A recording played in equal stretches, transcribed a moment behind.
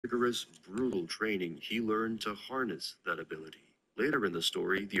rigorous, brutal training, he learned to harness that ability. Later in the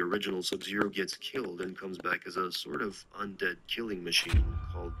story, the original Sub-Zero gets killed and comes back as a sort of undead killing machine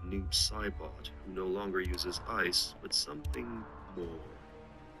called Noob Saibot, who no longer uses ice, but something more.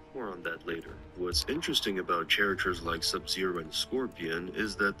 More on that later. What's interesting about characters like Sub-Zero and Scorpion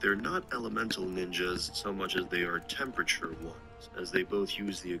is that they're not elemental ninjas so much as they are temperature ones, as they both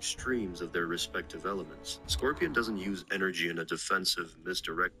use the extremes of their respective elements. Scorpion doesn't use energy in a defensive,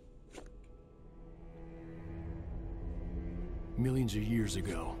 misdirect. Millions of years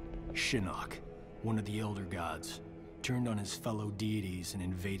ago, Shinnok, one of the Elder Gods, turned on his fellow deities and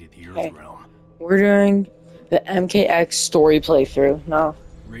invaded the Earth Realm. We're doing the MKX story playthrough now.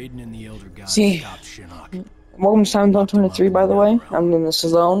 Raiden and the Elder Gods stopped Shinnok. Welcome to Time 23, by the way. I'm doing this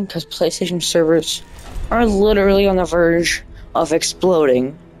alone because PlayStation servers are literally on the verge of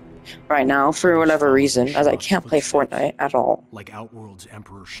exploding right now for whatever reason, as I can't play Fortnite at all. Like Outworld's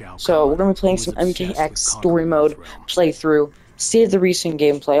Emperor Shao Kahn, so we're gonna be playing some MKX story mode playthrough. See the recent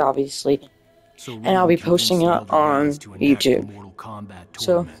gameplay, obviously, and I'll be posting it on YouTube.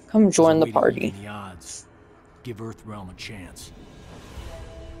 So come join the party. Give Earth Realm a chance.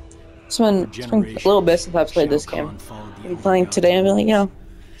 It's been a little bit since I played this game. I'm playing today, I'm like,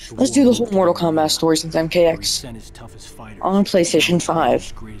 let's do the whole Mortal Kombat story since MKX on PlayStation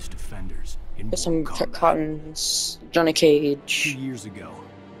 5. With some Cottons, Johnny Cage,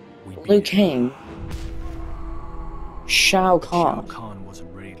 Liu Kang, Shao Kahn.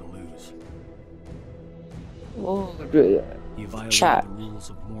 Wasn't ready to lose. Chat.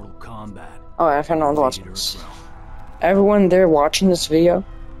 Mortal Kombat. Oh, I found all the watchers. Everyone there watching this video,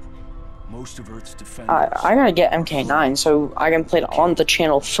 most of Earth's I gotta get MK9 so I can play it on the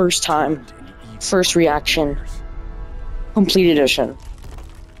channel first time, first reaction, complete edition.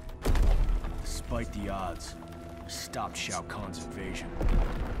 Despite the odds, stopped Shao Kahn's invasion.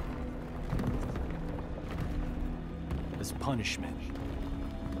 As punishment,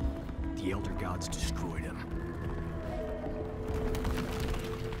 the Elder Gods destroyed him.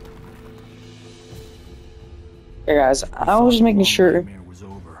 Hey guys, I was just making sure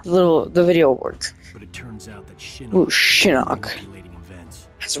the video worked. But it turns out that Shinnok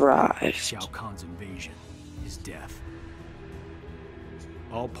has arrived. Shao Kahn's invasion, his death.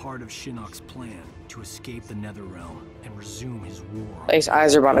 All part of Shinnok's plan to escape the Netherrealm and resume his war. His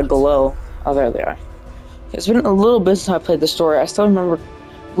eyes are about to glow. Oh, there they are. It's been a little bit since I played the story. I still remember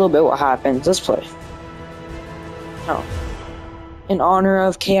a little bit what happened. Let's play. Oh. In honor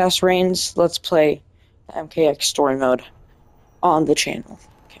of Chaos Reigns, let's play MKX story mode on the channel.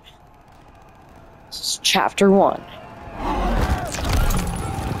 Okay. This is chapter 1.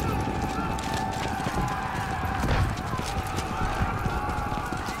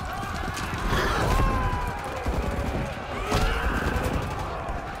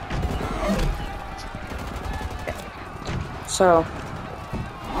 So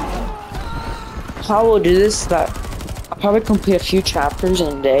how we'll do this is that I'll probably complete a few chapters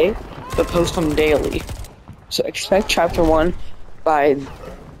in a day, but post them daily. So expect chapter 1 by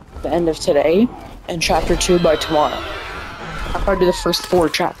the end of today, and chapter 2 by tomorrow. I'll probably do the first 4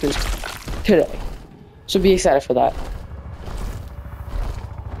 chapters today. So be excited for that.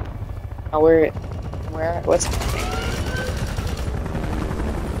 Now what's happening?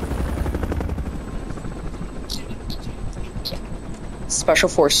 Special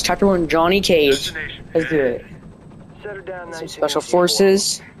Forces, chapter 1, Johnny Cage. Let's do it. Some Special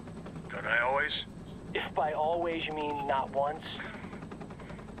Forces. Don't I always? If by always you mean not once.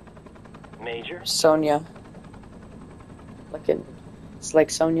 Major? Sonya. It's like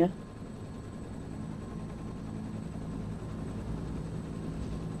Sonya.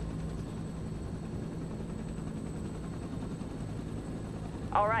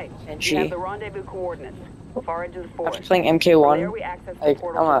 All right. And you have the rendezvous coordinates. Far into the forest. After playing MK1,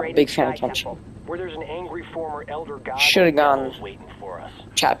 I'm a big fan of Kenshi. Where there's an angry former elder god should have gone waiting for us.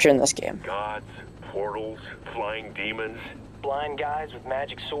 Chapter in this game. Gods, portals, flying demons. Blind guys with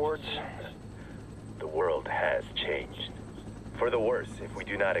magic swords. The world has changed. For the worse, if we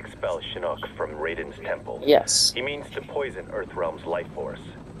do not expel Shinnok from Raiden's temple. Yes. He means to poison Earthrealm's life force,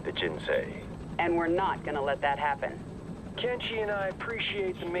 the Jinsei. And we're not gonna let that happen. Kenshi and I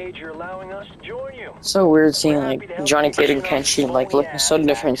appreciate the Major allowing us to join you. So weird seeing like Johnny Cage and Kenshi like looking so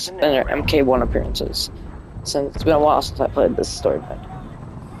different than their MK1 appearances. Since it's been a while since I played this story mode.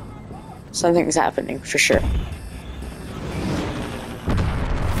 Something's happening for sure. You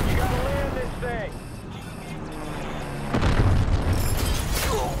gotta land this thing.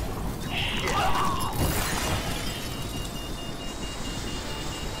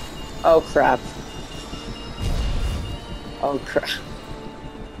 Oh crap. Oh crap.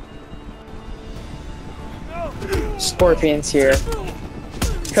 Scorpions here.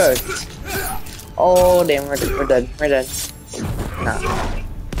 Cooked. Oh damn, we're dead. We're dead. Nah.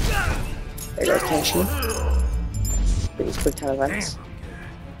 There goes Kenshi. These quick time events.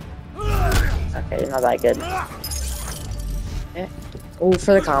 Okay, not that good. Yeah. Ooh,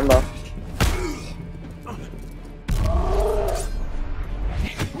 for the combo.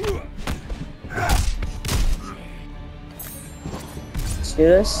 Let's do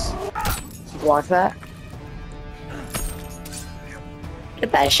this. Block that.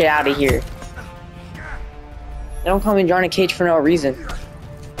 Get that shit out of here. They don't call me Johnny Cage for no reason.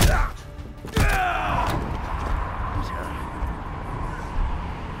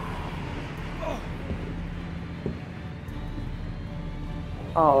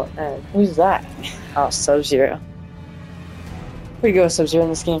 Oh, who's that? Oh, Sub-Zero. We go Sub-Zero in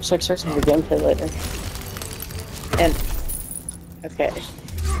this game, so I start some of the gameplay later. And, okay.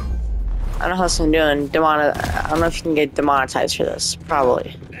 I don't know how this I'm doing. I don't know if you can get demonetized for this.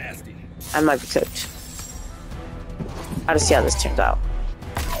 Probably. I might be cooked. I'll just see how this turns out.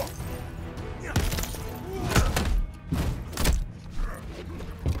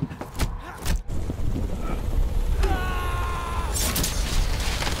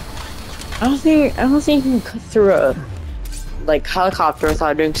 I don't think you can cut through a helicopter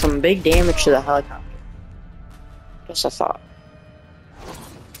without doing some big damage to the helicopter. Just a thought.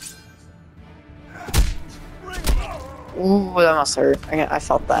 Ooh, that must hurt. I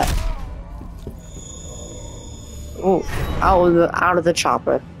felt that. Ooh, out of the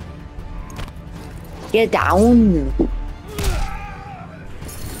chopper. Get down.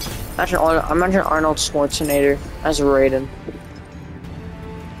 Imagine Arnold Schwarzenegger as Raiden.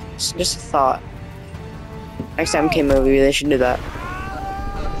 Just a thought. Next MK movie, they should do that.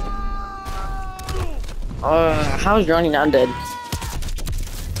 How's Johnny not dead?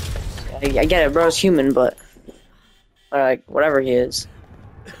 I get it, bro's human, but like whatever he is,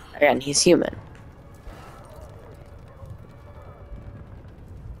 again, he's human.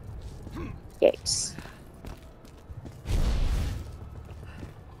 Yikes.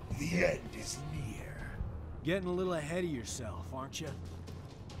 The end is near. Getting a little ahead of yourself, aren't you?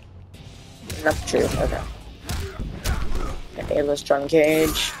 That's true. Okay. Okay, let's John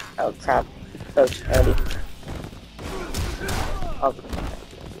Cage. Oh crap. Oops, already. Oh.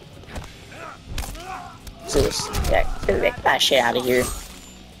 So this, yeah, get that shit out of here.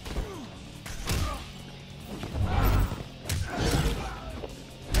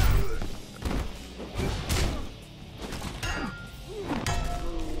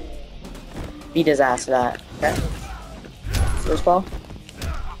 Beat his ass for that. Okay. First ball.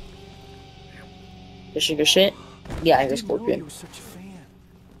 This is good shit. Yeah, I hear Scorpion.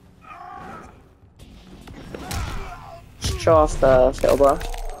 Show off the fail blow.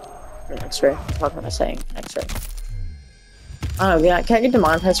 X-ray. What am I saying? X-ray. I don't know, yeah, can I get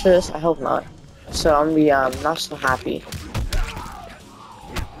demonetized for this? I hope not. So I'm gonna be not so happy.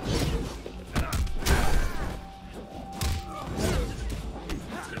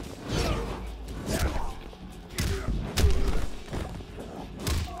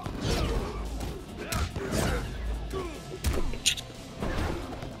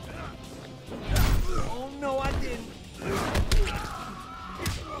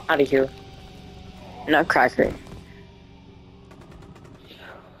 Out of here. Nutcracker.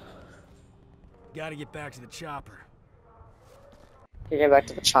 Gotta get back to the chopper. To get back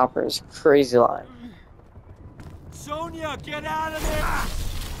to the chopper is a crazy line. Sonya, get out of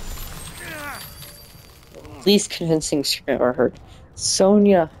there! Least convincing scream I ever heard.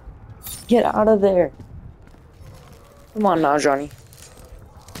 Sonya, get out of there. Come on now, Johnny.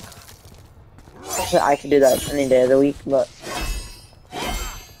 Actually, I could do that any day of the week, but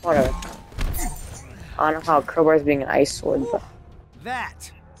whatever. I don't know how Crowbar's being an ice sword, but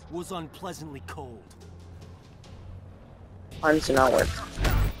That was unpleasantly cold. arms do not work.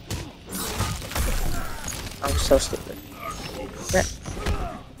 I'm so stupid. Yeah.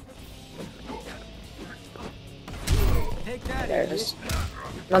 Take that, There it is.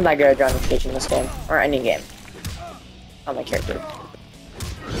 Not that good at Johnny Cage in this game, or any game. Not my character.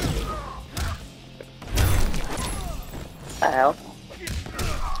 What the hell?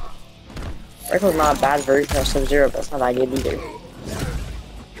 Rifle's not a bad version of Sub-Zero, but it's not that good either.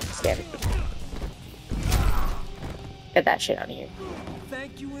 This game. Get that shit out of here.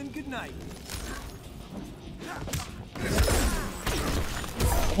 Thank you and good night.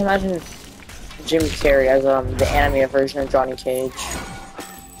 I can imagine Jim Carrey as the animated version of Johnny Cage.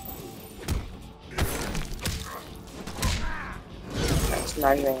 I'm just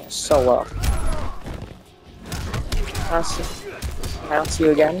imagining it so well. I don't see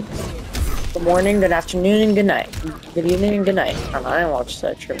you again. Good morning, good afternoon, and good night. Good evening and good night. I didn't watch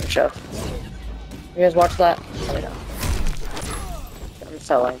that Truman Show. You guys watch that? I know. I'm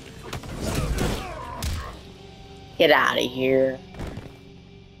selling. Get out of here.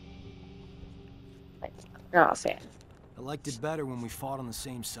 I'm not a fan. I liked it better when we fought on the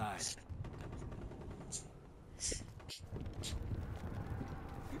same side.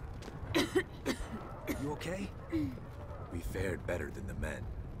 You okay? We fared better than the men.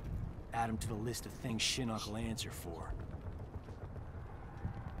 Add him to the list of things Shinnok will answer for.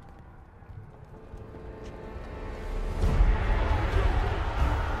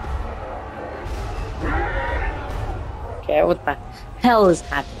 Okay, what the hell is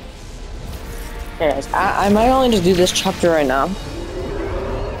happening? Anyways, I might only just do this chapter right now.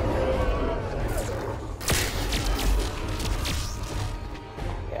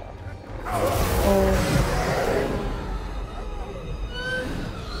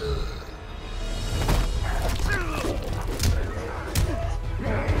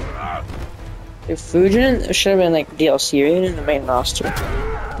 Dude, Fujin should have been like DLC right in the main roster.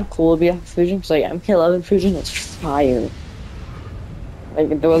 How cool would be a Fujin? Because like MK11 Fujin is fire. Like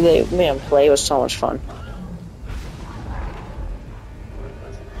the way they made him play was so much fun.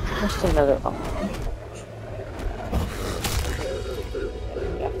 Just another one.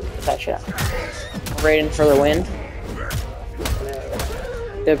 Yeah, get that shit out. Raiding for the win.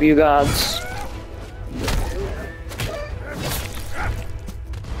 W gods.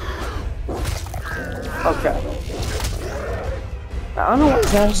 Okay. I don't know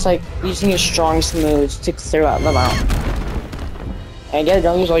what's just like using your strongest moves to clear out them out. I get it,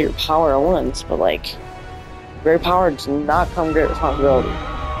 don't use all your power at once, but like, great power does not come great responsibility.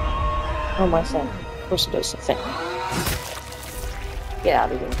 Oh my son. Of course it does the thing. Get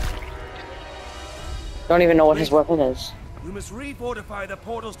out of here. Don't even know what his weapon is. We must refortify the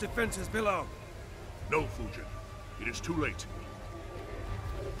portal's defenses below. No, Fujin. It is too late.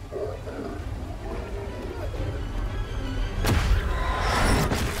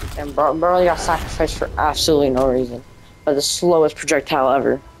 And Burley got sacrificed for absolutely no reason. By the slowest projectile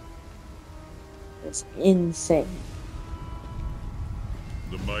ever. It's insane.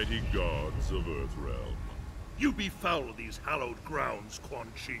 The mighty gods of Earthrealm. You befoul these hallowed grounds, Quan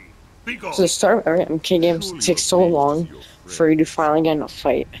Chi. Be gone. So the start of every MK game takes so long for you to finally get in a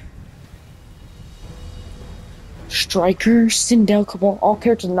fight. Striker, Sindel, Kabal, all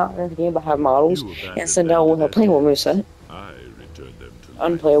characters not in the game but have models, and Sindel with a playable moveset. I returned them to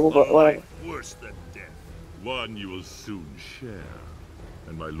Unplayable, but whatever. Worse than death. One you will soon share.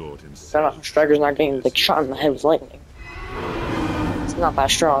 And my lord I himself. don't know, Striker's not getting like shot in the head with lightning. It's not that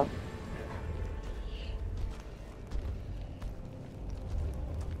strong.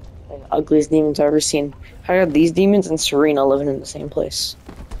 Like, the ugliest demons I've ever seen. How are these demons and Serena living in the same place?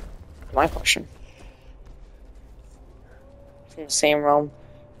 My question. From the same realm.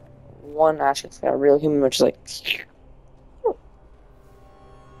 One actually got a real human, which is like.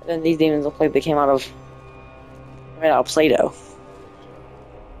 And then these demons look like they came out of Play-Doh.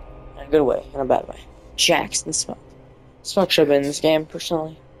 In a good way, in a bad way. Jackson Smoke. Smoke should have been in this game,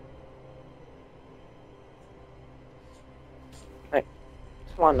 personally. Right.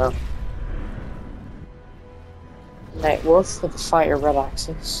 Come on now. Nightwolf with the fire red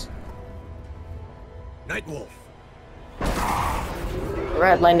axes. Nightwolf.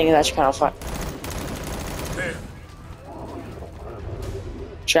 Red lightning is actually kind of fun. There.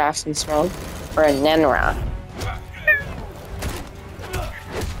 Jackson Smoke. Or a Nenra.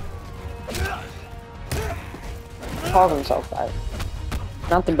 Calls himself that.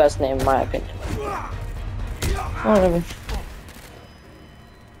 Not the best name in my opinion. Whatever.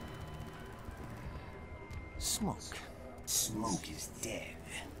 Smoke. Smoke is dead.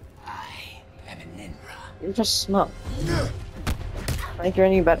 I am an Enra. You're just Smoke. I think you're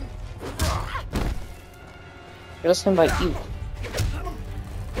any better. You're just somebody evil.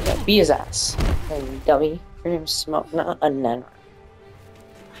 Yeah, be his ass. And dummy. Your name's Smoke, not a Nenra.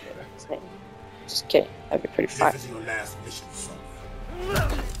 His name. Just kidding. That'd be pretty fun. This is your last mission, son.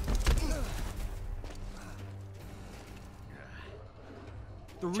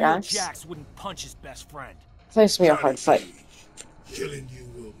 The real Jax? Jax wouldn't punch his best friend. It's to be a hard fight. Killing you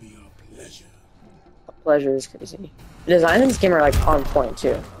will be a pleasure. A pleasure is crazy. The design in this game are like on point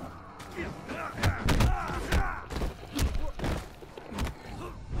too.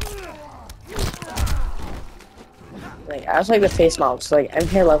 Like I just like the face models. Like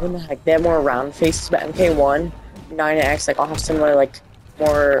MK11, like they have more round faces, but MK1, 9X, like all have similar like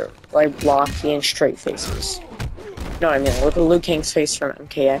more like blocky and straight faces. You know what I mean? Look at Liu Kang's face from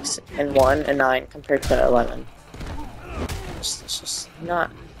MKX and 1 and 9 compared to 11. It's just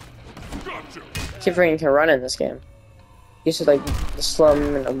not keep forgetting to run in this game. Used to like the slow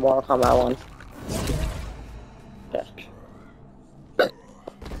movement of Mortal Kombat 1. Yeah.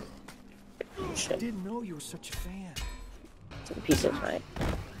 Shit. Didn't know you were such a fan. Some pieces, right?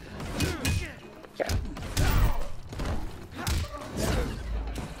 Yeah.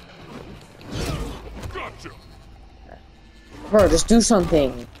 Bro, just do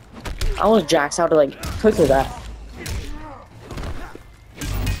something. I was jacked out to like click with that.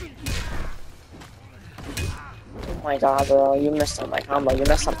 Oh my god, bro, you messed up my combo. You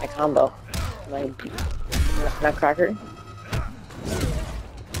messed up my combo. My nutcracker.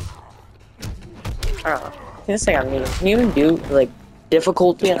 I don't know. I think this thing on me. Can you even do like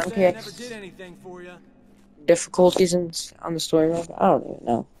difficulty on MPX? Difficulties on the story mode? I don't even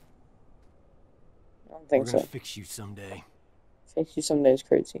know. I don't think We're so. gonna fix you someday. Fix you someday is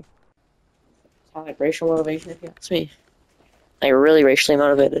crazy. It's not like racial motivation if you ask me. Like really racially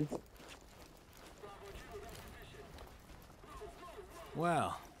motivated.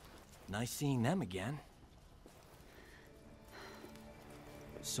 Well, nice seeing them again.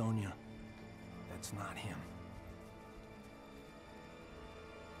 Sonya, that's not him.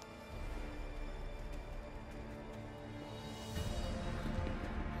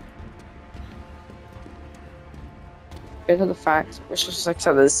 Get to the facts. Which is like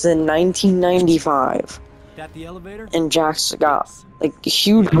so this is in 1995. That the elevator? And Jax got like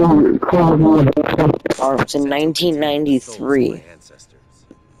huge arms in 1993.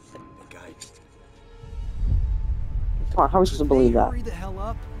 Come on, how are we supposed to believe that? Hurry the hell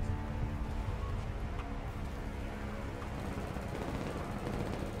up.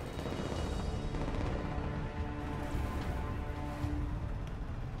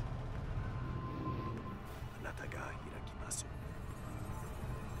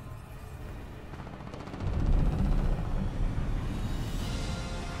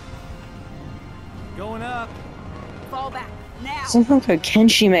 Going up. Fall back now. Somehow could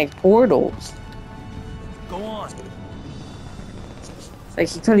Kenshi make portals? Go on. Like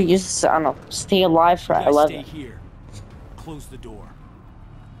he could have used this to, I don't know, stay alive for You guys 11. stay here. Close the door.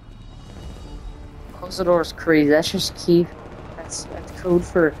 Close the door is crazy. That's just key. That's code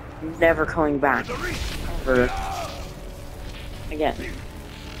for never coming back. Ever. Again.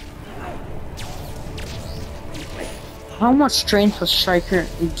 How much strength was Striker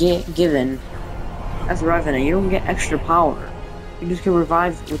given as Revenant? You don't get extra power. You just get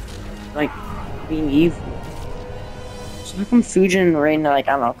revived with, like, being evil. So how come Fujin and Rain are, like,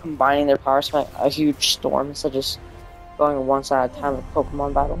 I don't know, combining their powers to make a huge storm instead of just going one side at a time with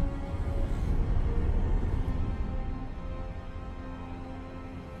Pokemon battle?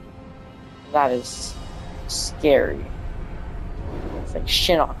 That is scary. It's like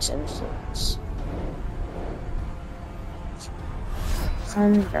Shinnok's influence.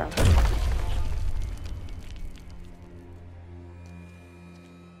 Thunder.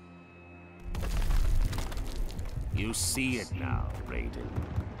 You see it now, Raiden.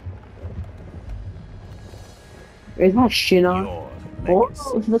 It's not Shinnok. Your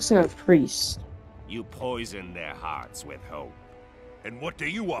Oh, he looks like a priest. You poison their hearts with hope. And what do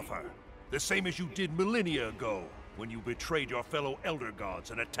you offer? The same as you did millennia ago, when you betrayed your fellow Elder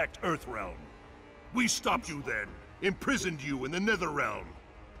Gods and attacked Earthrealm. We stopped you then, imprisoned you in the Netherrealm.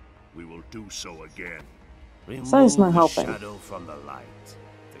 We will do so again. Simon's not helping. The shadow from the light.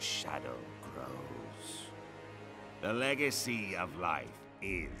 The shadow grows. The legacy of life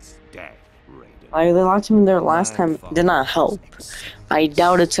is death, Raiden. They locked him in there last time. Did not help. I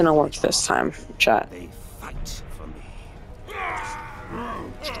doubt it's gonna work this time, chat. They fight for me.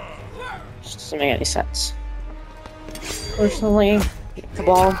 Just doesn't make any sense. Personally,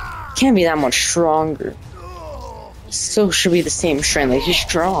 Cabal can't be that much stronger. He still should be the same strength. Like, he's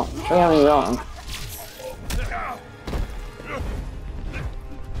strong. Don't get me wrong.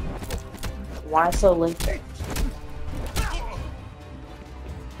 Why so limited?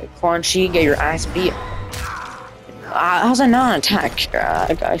 Quan Chi, get your ass beat. How's that not an attack?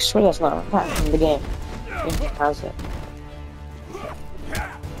 I swear that's not an attack in the game. How's it?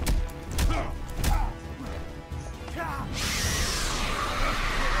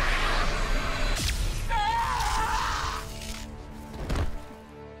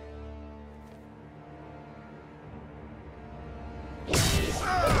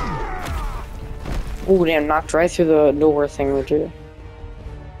 Ooh, damn, knocked right through the door thing we do.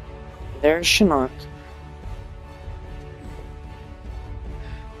 There's Shinnok.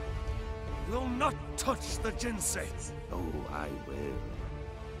 Will not touch the Jinsei. Oh, I will.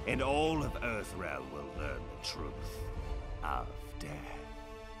 And all of Earthrealm will learn the truth of death.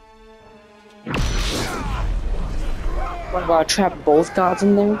 What about trap both gods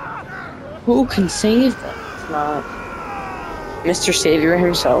in there? Who can save them? If not Mr. Savior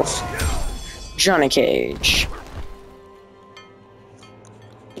himself, Johnny Cage.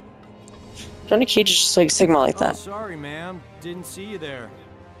 Johnny Cage is just like Sigma like that. Sorry, ma'am. Didn't see you there.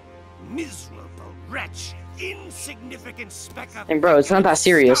 Miserable wretch, insignificant speck of... And bro, it's not that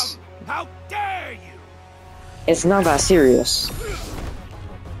serious. How dare you! It's not that serious.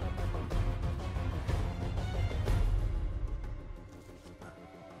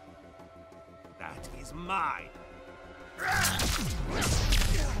 That is mine.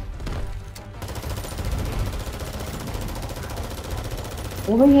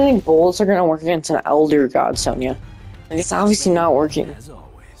 What do you think bullets are gonna work against an elder god, Sonya? Like, it's obviously not working. As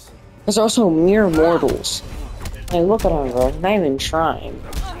always. There's also mere mortals. Like, look at him, bro. Not even trying.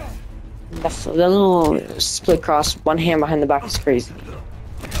 The little split cross, one hand behind the back is crazy.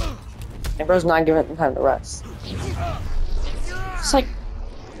 And bro's not giving him time to rest. Just like,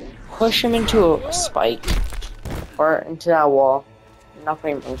 push him into a spike. Or into that wall.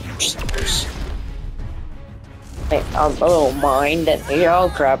 Nothing moves. Hey, a little mind and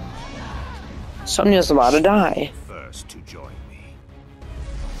oh crap. Sonya's about to die. First to join me.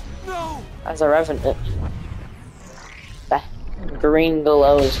 As a revenant. That green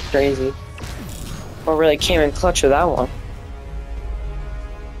glow is crazy. What really came in clutch with that one?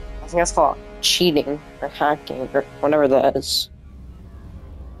 I think that's called cheating or hacking or whatever that is.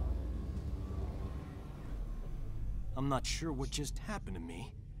 I'm not sure what just happened to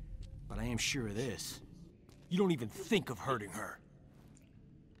me, but I am sure of this. You don't even think of hurting her.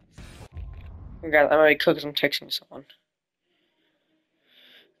 Guys, I'm already cooking. I'm texting someone.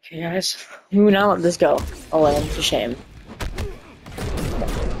 Okay, guys, we will not let this go. Oh, well, it's a shame.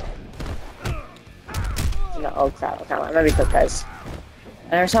 No, oh crap, okay, I'm gonna be quick, guys.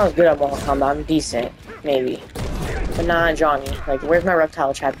 I never saw I was good at Mortal Kombat. I'm decent, maybe, but not Johnny. Like, where's my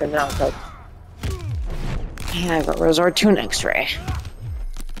reptile chapter? Not cooked. Yeah, I got Resort 2 and X-Ray.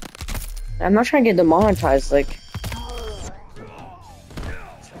 I'm not trying to get demonetized, like.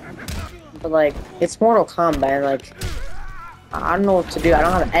 But like, it's Mortal Kombat, and like, I don't know what to do. I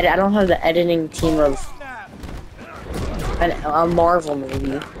don't have the editing team of a Marvel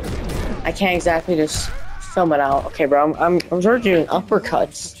movie. I can't exactly just film it out. Okay, bro, I'm sort of doing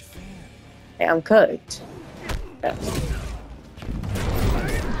uppercuts. Hey, I'm cooked. Yeah.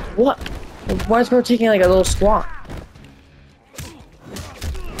 What? Why is bro taking like a little squat?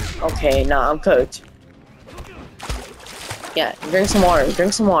 Okay, nah, I'm cooked. Yeah, drink some water.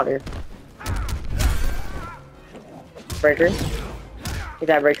 Drink some water. Breaker. Get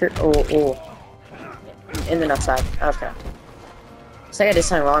that breaker. Oh. In the left side. Okay. Looks like I did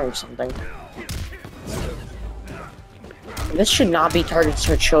something wrong or something. This should not be targeted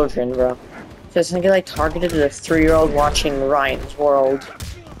to children, bro. This is like targeted to a 3-year-old watching Ryan's World.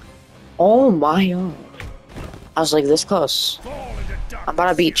 Oh my god. I was like this close. I'm about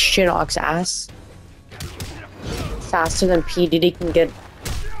to beat Shinnok's ass. Faster than P. Diddy can get,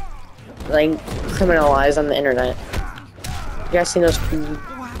 like, criminalized on the internet. You guys seen those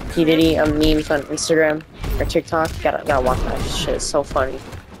P. Diddy memes on Instagram or TikTok? Gotta watch that shit. It's so funny.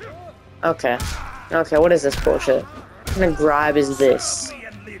 Okay, what is this bullshit? What kind of grab is this?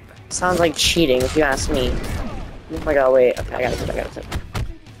 Sounds like cheating, if you ask me. Oh my god, wait. Okay, I gotta fit.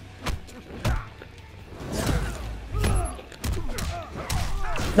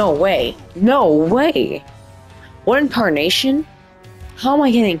 No way. What incarnation? How am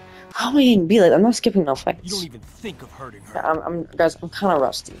I getting beat like? I'm not skipping no fights. You don't even think of hurting her. Yeah, guys, I'm kind of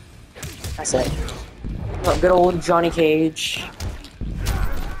rusty. That's it. Oh, good old Johnny Cage.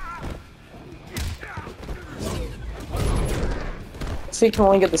 So you can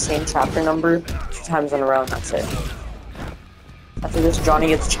only get the same chapter number 2 times in a row, and that's it. After this, Johnny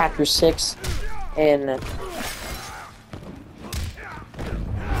gets chapter 6 in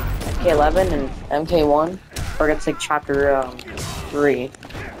MK11 and MK1, or gets like chapter 3.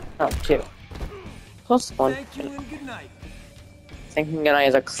 Oh, 2. Close one. Thank you and good night. Thanking good night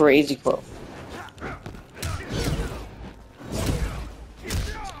is a crazy quote.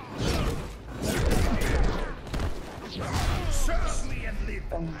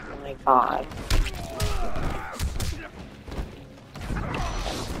 Oh my god.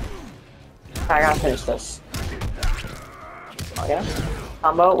 I gotta finish this. Oh yeah?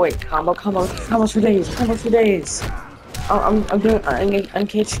 Combo for days. Oh, I'm doing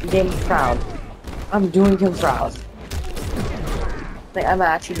uncaged game proud. I'm doing him proud. Like, I'm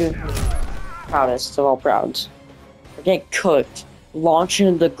actually doing him proudest of all prouds. We're getting cooked. Launched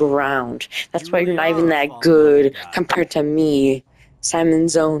into the ground. That's why you're not even that good compared to me. Simon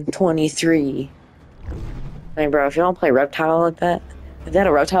Zone 23. Like, bro, if you don't play Reptile like that, If they had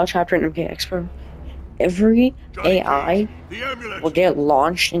a reptile chapter in MKX, bro, every AI The amulet! will get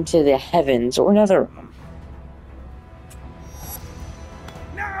launched into the heavens or another realm.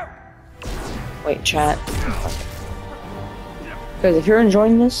 Wait, chat. Because if you're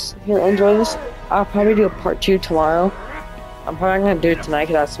enjoying this, I'll probably do a part 2 tomorrow. I'm probably not gonna do it tonight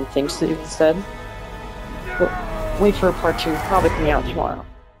because I have some things to do instead. But wait for a part 2, probably coming out tomorrow.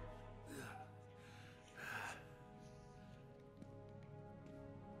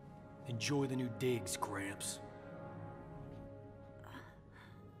 Enjoy the new digs, Gramps.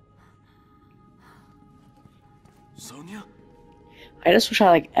 Sonya? I just wish I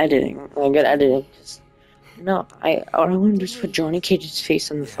like editing, like good editing. No, I want to just put Johnny Cage's face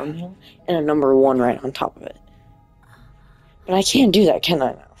on the thumbnail and a number 1 right on top of it. But I can't do that, can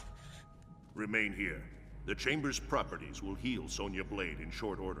I now? Remain here. The Chamber's properties will heal Sonya Blade in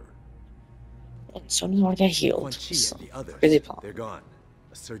short order. And Sonya's want to get healed. Quan Chi So, and the others, crazy plot. they're gone.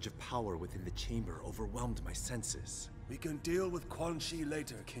 A surge of power within the chamber overwhelmed my senses. We can deal with Quan Chi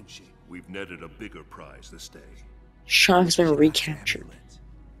later, Kinshi. We've netted a bigger prize this day. Shinnok's been Shinnok's recaptured. amulet.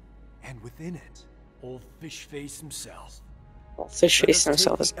 And within it, Old fish face himself. Well, Fish Face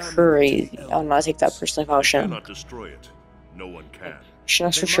himself is crazy. I'll not take that personally if I was Shin. Cannot destroy it. No one can.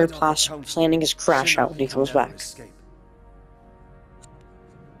 Shinnok's for sure planning his crash out when he comes back. Escape.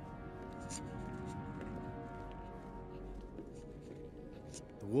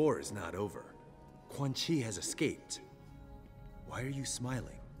 the war is not over. Quan Chi has escaped. Why are you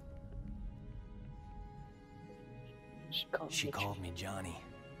smiling? She called me Johnny.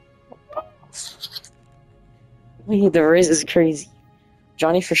 Wait, the Riz is crazy.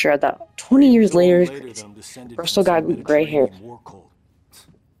 Johnny for sure had that. 20 years later, we're still got gray hair.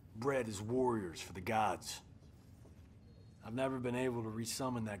 Bred as warriors for the gods. I've never been able to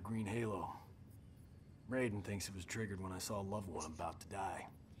resummon that green halo. Raiden thinks it was triggered when I saw a loved one about to die.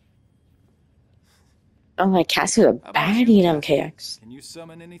 I'm like, Cassie's a baddie in MKX. Can you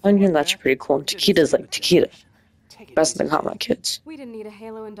summon anything? I'm hearing that's pretty cool. And Takeda's like Takeda. Best in the Kombat kids. We didn't need a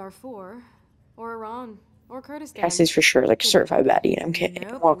halo in Darfur, or Iran, or Kurdistan. Cassie's for sure like certified baddie in MK.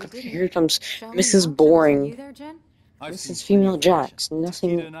 Nope, Welcome. we didn't. Here comes Show me Mrs. options. Boring. You there, Jen? Mrs. Female Jax. Takeda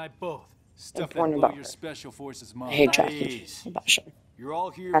Nothing and I both. Stuff important that about blew your her. special forces I mind. hate Jackie. About Shin. You're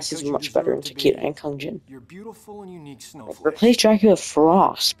all here Cassie's because you much better than deserve to be. Takeda and Kung Jin. You're beautiful and unique Like, snowflakes. replace Jackie with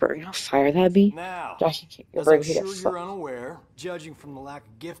Frost, bro. You know how fire that'd be? Now, Jackie can't as bring I'm me sure to you're fuck. unaware, judging from the lack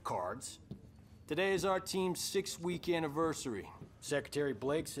of gift cards, today is our team's 6-week anniversary. Secretary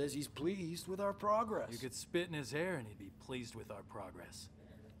Blake says he's pleased with our progress. You could spit in his hair and he'd be pleased with our progress.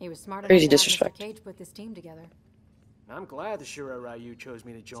 He was smart Crazy enough to have disrespect. Mr. Cage put this team together. I'm glad the Shura Ryu chose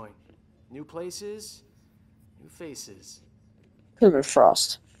me to join. New places, new faces. Could have been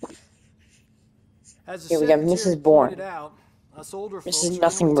Frost. As the Here we got secretary Mrs. Bourne. pointed out, us older Mrs. folks are gonna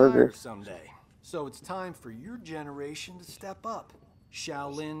Nothing Burger. retire someday. So it's time for your generation to step up.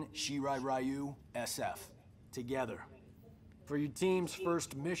 Shaolin, Shirai Ryu, SF. Together. For your team's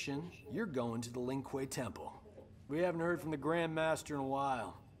first mission, you're going to the Lin Kuei Temple. We haven't heard from the Grand Master in a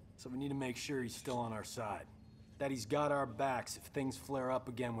while, so we need to make sure he's still on our side. That he's got our backs if things flare up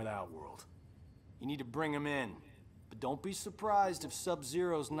again with Outworld. You need to bring him in, but don't be surprised if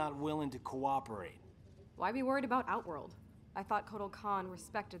Sub-Zero's not willing to cooperate. Why be worried about Outworld? I thought Kotal Khan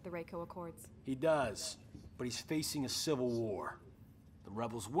respected the Reiko Accords. He does, but he's facing a civil war. The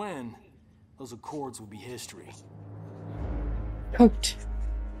rebels win, those accords will be history. Cooked.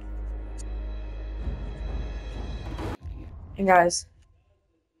 Hey guys,